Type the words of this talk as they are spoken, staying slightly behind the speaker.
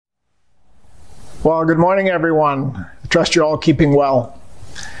Well, good morning, everyone. I trust you're all keeping well.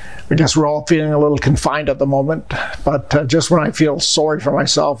 I guess we're all feeling a little confined at the moment, but just when I feel sorry for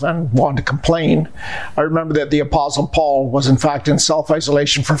myself and want to complain, I remember that the Apostle Paul was in fact in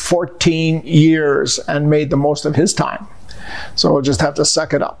self-isolation for 14 years and made the most of his time. So we'll just have to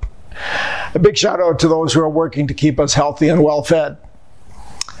suck it up. A big shout out to those who are working to keep us healthy and well fed.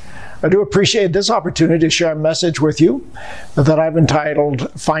 I do appreciate this opportunity to share a message with you that I've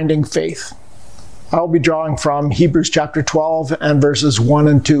entitled Finding Faith. I'll be drawing from Hebrews chapter 12 and verses 1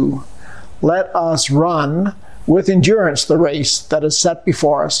 and 2. Let us run with endurance the race that is set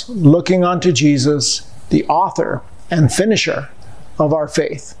before us, looking unto Jesus, the author and finisher of our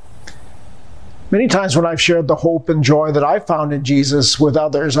faith. Many times when I've shared the hope and joy that I've found in Jesus with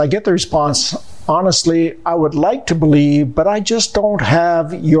others, I get the response, honestly, I would like to believe, but I just don't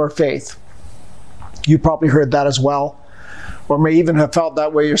have your faith. You probably heard that as well, or may even have felt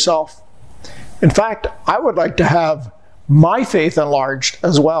that way yourself. In fact, I would like to have my faith enlarged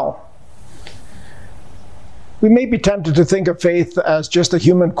as well. We may be tempted to think of faith as just a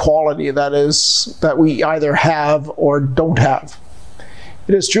human quality, that we either have or don't have.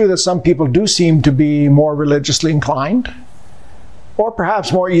 It is true that some people do seem to be more religiously inclined, or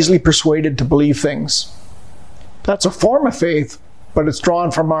perhaps more easily persuaded to believe things. That's a form of faith, but it's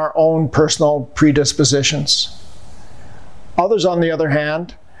drawn from our own personal predispositions. Others, on the other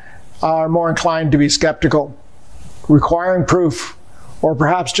hand, are more inclined to be skeptical, requiring proof, or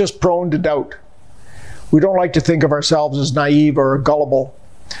perhaps just prone to doubt. We don't like to think of ourselves as naive or gullible.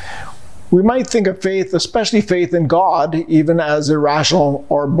 We might think of faith, especially faith in God, even as irrational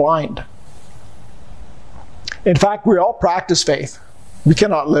or blind. In fact, we all practice faith. We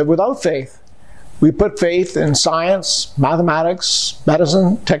cannot live without faith. We put faith in science, mathematics,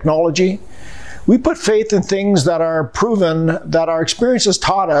 medicine, technology. We put faith in things that are proven, that our experiences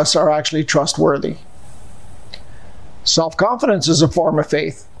taught us are actually trustworthy. Self-confidence is a form of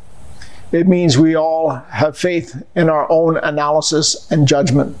faith. It means we all have faith in our own analysis and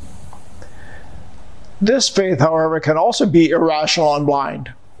judgment. This faith, however, can also be irrational and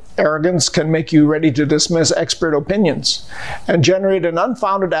blind. Arrogance can make you ready to dismiss expert opinions and generate an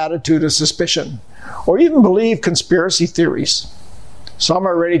unfounded attitude of suspicion, or even believe conspiracy theories. Some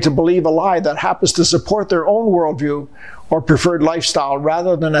are ready to believe a lie that happens to support their own worldview or preferred lifestyle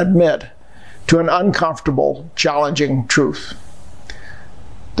rather than admit to an uncomfortable, challenging truth.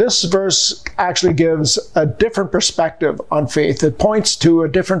 This verse actually gives a different perspective on faith. It points to a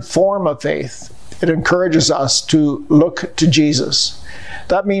different form of faith. It encourages us to look to Jesus.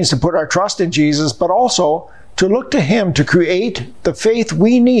 That means to put our trust in Jesus, but also to look to Him to create the faith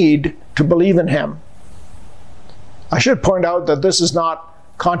we need to believe in Him. I should point out that this is not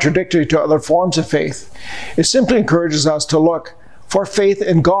contradictory to other forms of faith. It simply encourages us to look for faith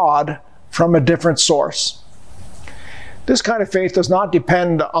in God from a different source. This kind of faith does not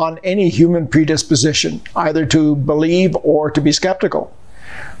depend on any human predisposition, either to believe or to be skeptical.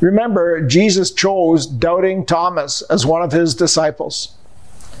 Remember, Jesus chose doubting Thomas as one of His disciples.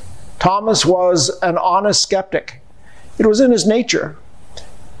 Thomas was an honest skeptic. It was in his nature.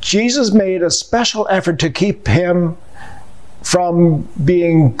 Jesus made a special effort to keep him from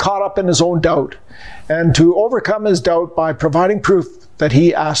being caught up in his own doubt and to overcome his doubt by providing proof that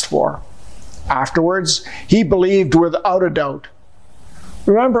he asked for. Afterwards, he believed without a doubt.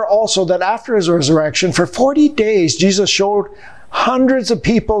 Remember also that after his resurrection, for 40 days, Jesus showed hundreds of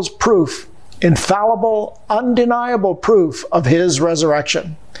people's proof, infallible, undeniable proof of his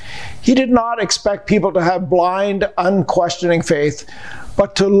resurrection. He did not expect people to have blind, unquestioning faith,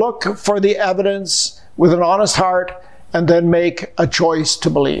 but to look for the evidence with an honest heart and then make a choice to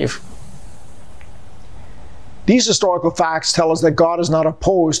believe. These historical facts tell us that God is not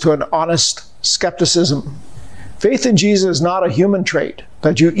opposed to an honest skepticism. Faith in Jesus is not a human trait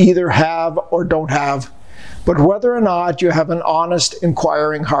that you either have or don't have, but whether or not you have an honest,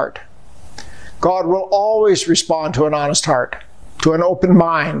 inquiring heart. God will always respond to an honest heart, to an open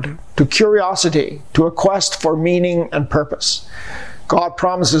mind, to curiosity, to a quest for meaning and purpose. God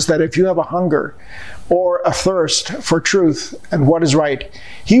promises that if you have a hunger or a thirst for truth and what is right,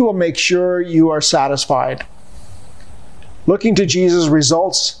 He will make sure you are satisfied. Looking to Jesus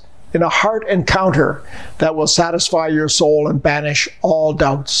results in a heart encounter that will satisfy your soul and banish all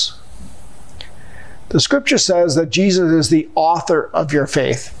doubts. The scripture says that Jesus is the author of your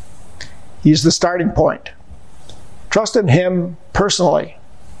faith. He's the starting point. Trust in Him personally.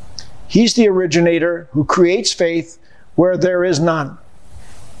 He's the originator who creates faith where there is none.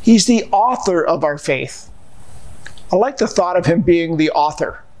 He's the author of our faith. I like the thought of Him being the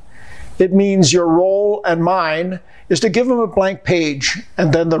author. It means your role and mine is to give Him a blank page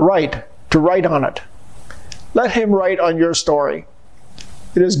and then the right to write on it. Let him write on your story.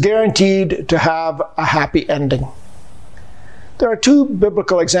 It is guaranteed to have a happy ending. There are two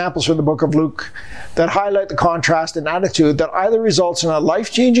biblical examples from the book of Luke that highlight the contrast in attitude that either results in a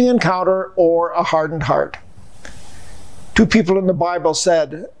life-changing encounter or a hardened heart. Two people in the Bible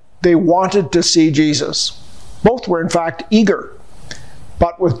said they wanted to see Jesus. Both were in fact eager,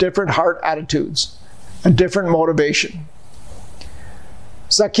 but with different heart attitudes and different motivation.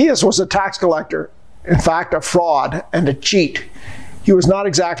 Zacchaeus was a tax collector, in fact a fraud and a cheat. He was not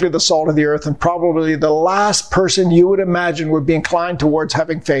exactly the salt of the earth and probably the last person you would imagine would be inclined towards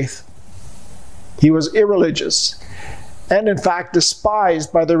having faith. He was irreligious and in fact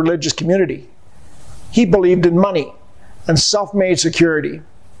despised by the religious community. He believed in money and self-made security.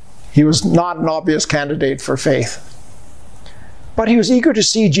 He was not an obvious candidate for faith. But he was eager to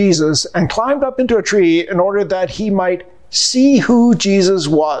see Jesus and climbed up into a tree in order that he might see who Jesus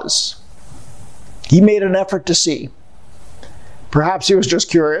was. He made an effort to see. Perhaps he was just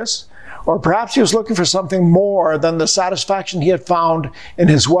curious, or perhaps he was looking for something more than the satisfaction he had found in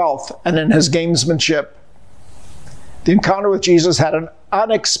his wealth and in his gamesmanship. The encounter with Jesus had an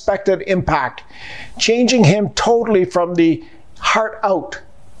unexpected impact, changing him totally from the heart out.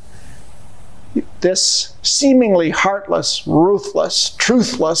 This seemingly heartless, ruthless,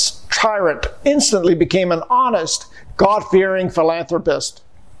 truthless tyrant instantly became an honest, God-fearing philanthropist.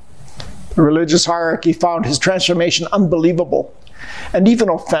 The religious hierarchy found his transformation unbelievable and even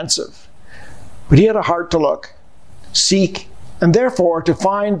offensive. But he had a heart to look, seek, and therefore to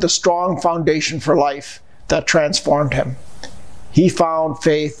find the strong foundation for life that transformed him. He found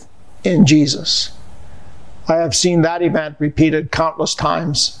faith in Jesus. I have seen that event repeated countless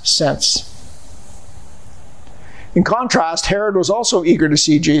times since. In contrast, Herod was also eager to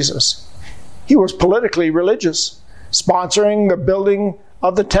see Jesus. He was politically religious, sponsoring the building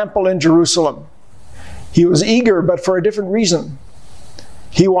of the temple in Jerusalem. He was eager, but for a different reason.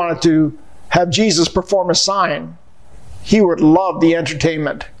 He wanted to have Jesus perform a sign. He would love the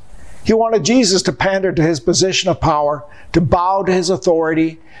entertainment. He wanted Jesus to pander to his position of power, to bow to his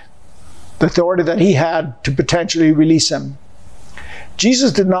authority, the authority that he had to potentially release him.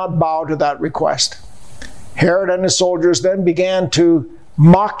 Jesus did not bow to that request. Herod and his soldiers then began to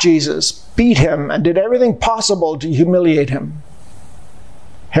mock Jesus, beat him, and did everything possible to humiliate him.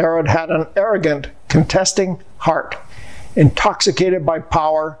 Herod had an arrogant, contesting heart, intoxicated by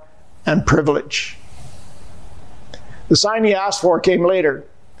power and privilege. The sign he asked for came later.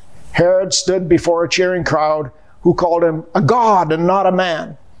 Herod stood before a cheering crowd who called him a god and not a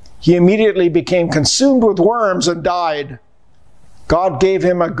man. He immediately became consumed with worms and died. God gave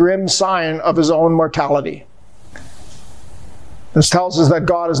him a grim sign of his own mortality. This tells us that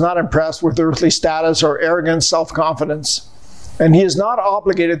God is not impressed with earthly status or arrogant self-confidence, and he is not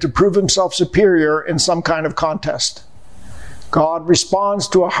obligated to prove himself superior in some kind of contest. God responds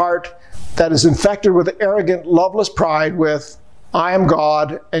to a heart that is infected with arrogant, loveless pride with, I am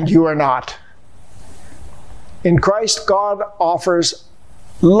God and you are not. In Christ, God offers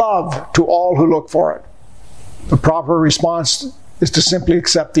love to all who look for it. The proper response is to simply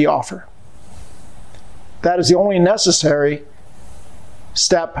accept the offer. That is the only necessary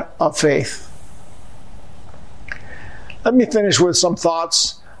step of faith. Let me finish with some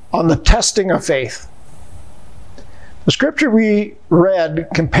thoughts on the testing of faith. The scripture we read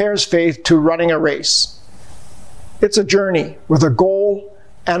compares faith to running a race. It's a journey with a goal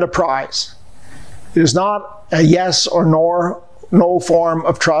and a prize. It is not a yes or no form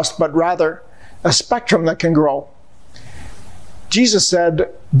of trust, but rather a spectrum that can grow. Jesus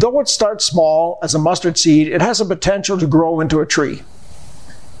said, though it starts small as a mustard seed, it has a potential to grow into a tree.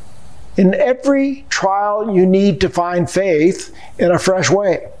 In every trial, you need to find faith in a fresh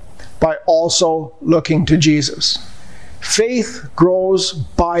way by also looking to Jesus. Faith grows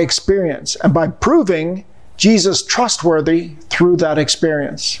by experience and by proving Jesus trustworthy through that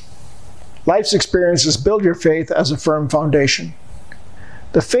experience. Life's experiences build your faith as a firm foundation.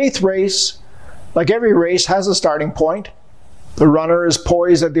 The faith race, like every race, has a starting point. The runner is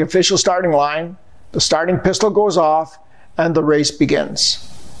poised at the official starting line, the starting pistol goes off, and the race begins.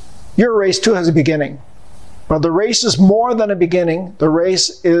 Your race too has a beginning, but the race is more than a beginning. The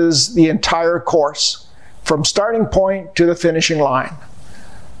race is the entire course, from starting point to the finishing line.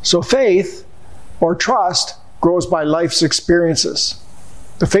 So faith, or trust, grows by life's experiences.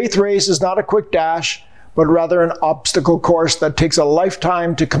 The faith race is not a quick dash, but rather an obstacle course that takes a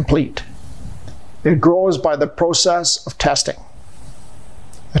lifetime to complete. It grows by the process of testing.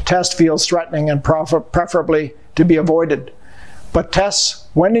 A test feels threatening and preferably to be avoided. But tests,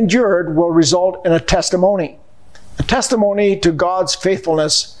 when endured, will result in a testimony to God's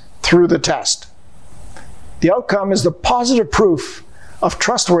faithfulness through the test. The outcome is the positive proof of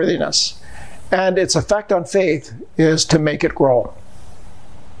trustworthiness, and its effect on faith is to make it grow.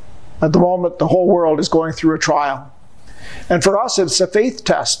 At the moment, the whole world is going through a trial. And for us, it's a faith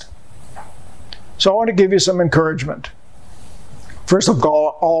test. So I want to give you some encouragement. First of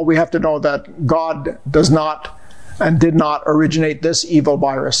all, we have to know that God does not and did not originate this evil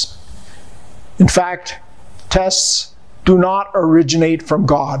virus. In fact, tests do not originate from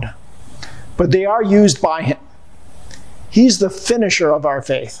God, but they are used by Him. He's the finisher of our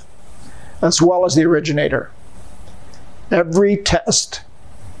faith, as well as the originator. Every test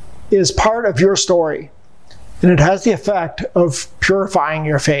is part of your story, and it has the effect of purifying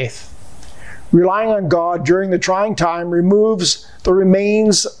your faith. Relying on God during the trying time removes the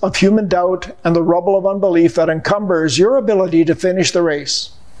remains of human doubt and the rubble of unbelief that encumbers your ability to finish the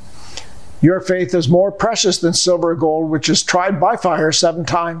race. Your faith is more precious than silver or gold, which is tried by fire 7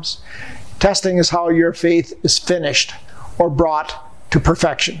 times. Testing is how your faith is finished or brought to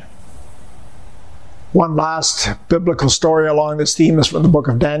perfection. One last biblical story along this theme is from the book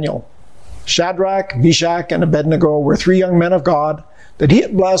of Daniel. Shadrach, Meshach, and Abednego were 3 young men of God that he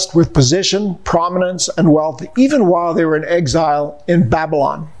had blessed with position, prominence, and wealth, even while they were in exile in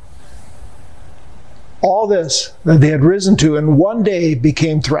Babylon. All this that they had risen to in one day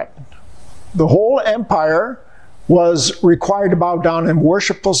became threatened. The whole empire was required to bow down in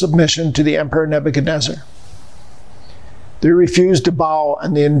worshipful submission to the emperor Nebuchadnezzar. They refused to bow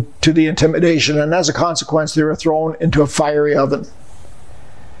to the intimidation, and as a consequence, they were thrown into a fiery oven.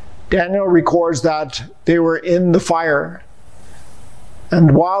 Daniel records that they were in the fire,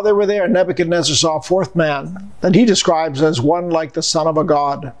 and while they were there, Nebuchadnezzar saw a 4th man that he describes as one like the son of a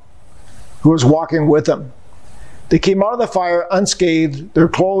god, who was walking with him. They came out of the fire unscathed, their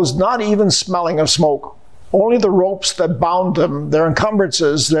clothes not even smelling of smoke. Only the ropes that bound them, their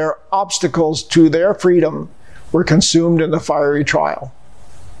encumbrances, their obstacles to their freedom, were consumed in the fiery trial.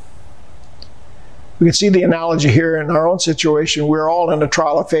 We can see the analogy here in our own situation. We're all in a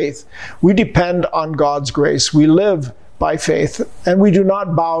trial of faith. We depend on God's grace. We live by faith, and we do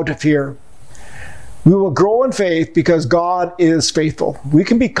not bow to fear. We will grow in faith because God is faithful. We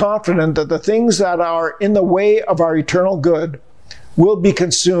can be confident that the things that are in the way of our eternal good will be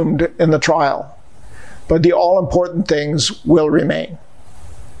consumed in the trial, but the all-important things will remain.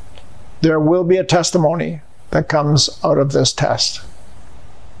 There will be a testimony that comes out of this test.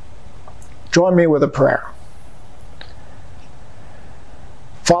 Join me with a prayer.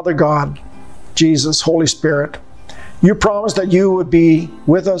 Father God, Jesus, Holy Spirit, you promised that you would be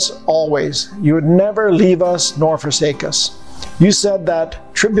with us always. You would never leave us nor forsake us. You said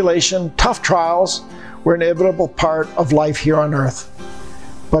that tribulation, tough trials, were an inevitable part of life here on earth.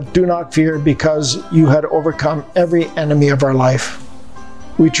 But do not fear, because you had overcome every enemy of our life.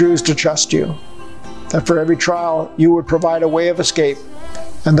 We choose to trust you, that for every trial you would provide a way of escape,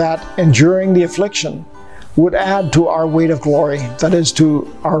 and that enduring the affliction would add to our weight of glory, that is,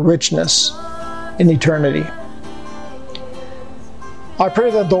 to our richness in eternity. I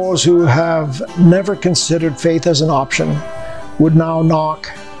pray that those who have never considered faith as an option would now knock,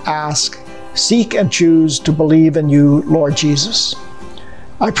 ask, seek, and choose to believe in you, Lord Jesus.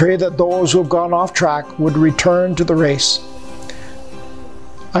 I pray that those who have gone off track would return to the race.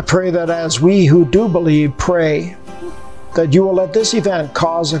 I pray that as we who do believe pray, that you will let this event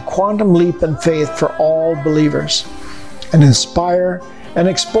cause a quantum leap in faith for all believers, and inspire and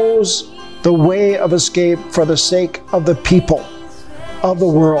expose the way of escape for the sake of the people of the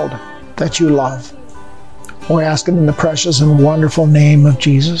world that you love. We ask it in the precious and wonderful name of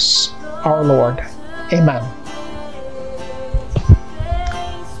Jesus, our Lord. Amen.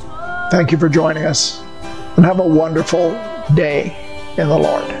 Thank you for joining us, and have a wonderful day in the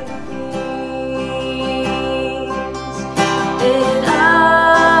Lord.